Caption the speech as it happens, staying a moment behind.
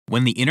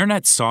When the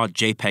internet saw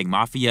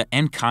JPEGMafia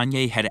and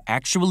Kanye had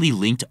actually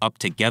linked up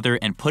together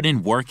and put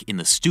in work in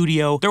the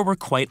studio, there were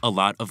quite a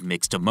lot of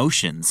mixed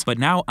emotions. But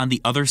now on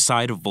the other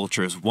side of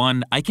Vultures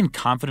 1, I can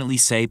confidently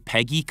say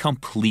Peggy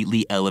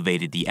completely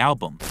elevated the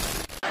album.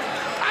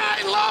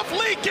 I love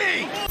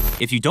leaking!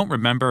 If you don't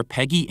remember,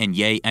 Peggy and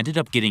Ye ended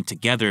up getting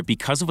together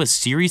because of a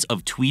series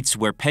of tweets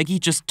where Peggy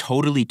just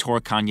totally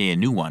tore Kanye a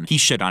new one. He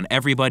shit on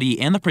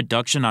everybody and the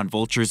production on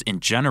Vultures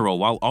in general,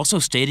 while also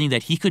stating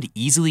that he could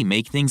easily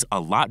make things a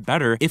lot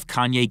better if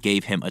Kanye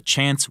gave him a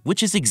chance,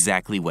 which is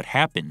exactly what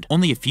happened.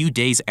 Only a few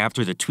days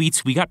after the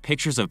tweets, we got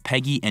pictures of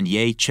Peggy and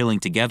Ye chilling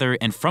together,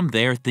 and from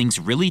there, things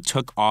really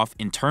took off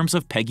in terms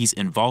of Peggy's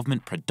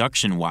involvement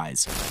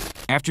production-wise.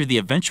 After the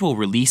eventual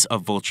release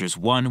of Vultures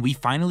 1, we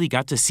finally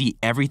got to see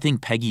everything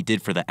Peggy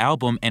did for the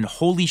album, and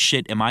holy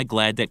shit am I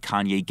glad that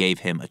Kanye gave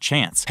him a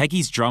chance.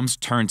 Peggy's drums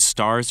turned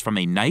Stars from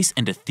a nice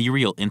and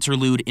ethereal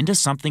interlude into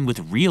something with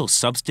real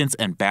substance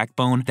and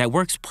backbone that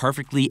works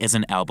perfectly as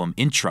an album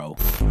intro.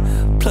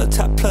 Plug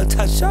top,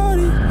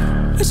 shorty.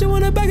 I should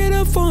wanna back it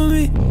up for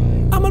me.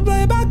 I'ma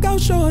play it back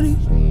out, shorty.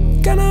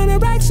 Got 100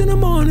 racks in the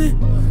morning.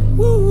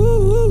 Woo,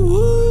 woo, woo,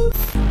 woo.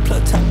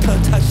 Plug top,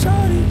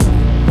 shorty.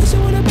 I should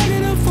wanna back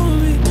it up for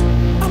me.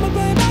 I'ma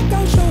play it back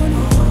out, shorty.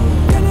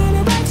 Got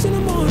 100 racks in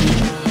the morning.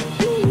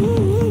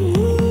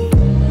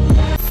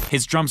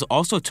 His drums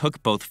also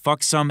took both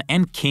Fuck Some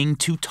and King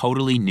to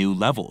totally new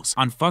levels.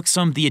 On Fuck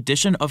Some, the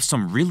addition of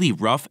some really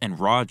rough and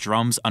raw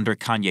drums under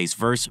Kanye's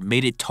verse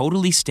made it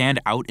totally stand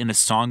out in a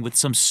song with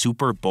some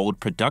super bold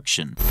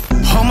production.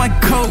 Hold my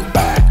coat,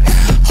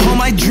 hold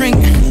my drink,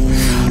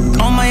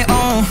 on my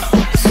own,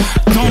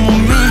 don't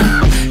want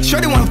me.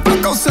 Shorty wanna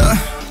fuck on sir,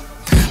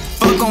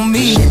 fuck on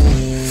me,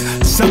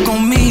 suck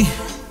on me,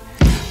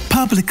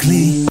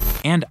 publicly.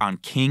 And on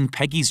King,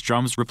 Peggy's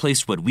drums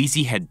replaced what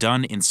Weezy had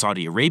done in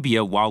Saudi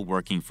Arabia while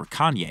working for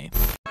Kanye.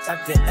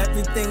 After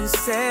everything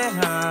said,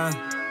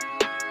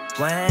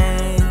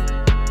 Wayne,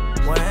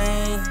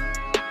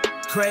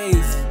 crazy,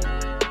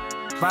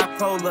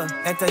 bipolar,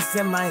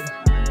 anti-Semite,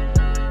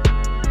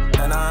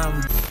 and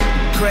I'm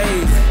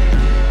crazy,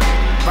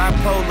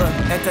 bipolar,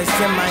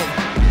 anti-Semite,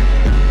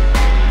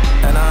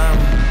 and I'm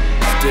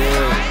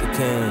still the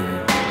king,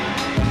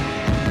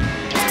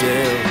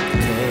 still the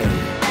king.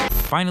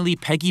 Finally,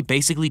 Peggy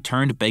basically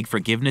turned Beg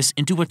Forgiveness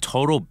into a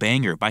total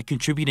banger by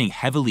contributing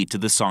heavily to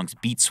the song's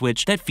beat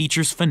switch that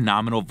features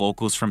phenomenal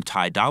vocals from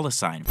Ty Dolla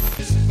 $ign.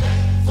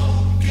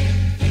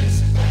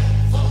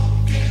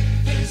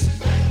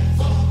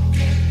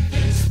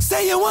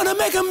 Say you wanna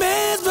make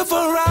amends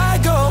before I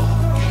go.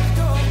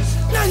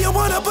 Now you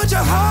wanna put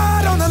your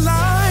heart on the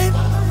line.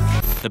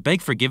 The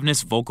Beg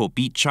Forgiveness vocal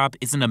beat chop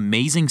is an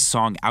amazing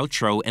song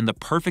outro and the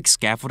perfect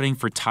scaffolding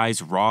for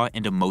Ty's raw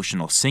and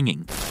emotional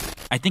singing.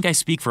 I think I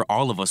speak for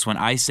all of us when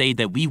I say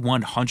that we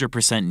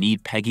 100%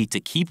 need Peggy to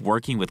keep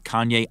working with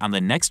Kanye on the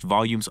next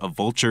volumes of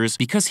Vultures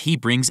because he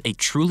brings a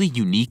truly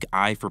unique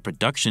eye for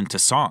production to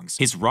songs.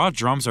 His raw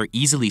drums are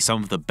easily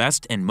some of the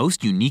best and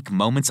most unique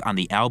moments on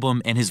the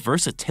album, and his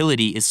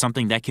versatility is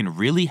something that can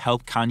really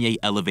help Kanye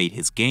elevate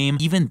his game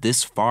even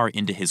this far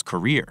into his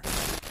career.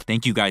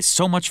 Thank you guys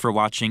so much for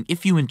watching.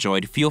 If you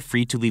enjoyed, feel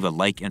free to leave a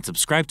like and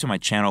subscribe to my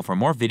channel for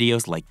more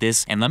videos like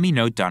this, and let me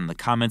know down in the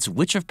comments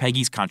which of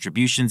Peggy's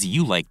contributions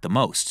you like the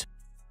most.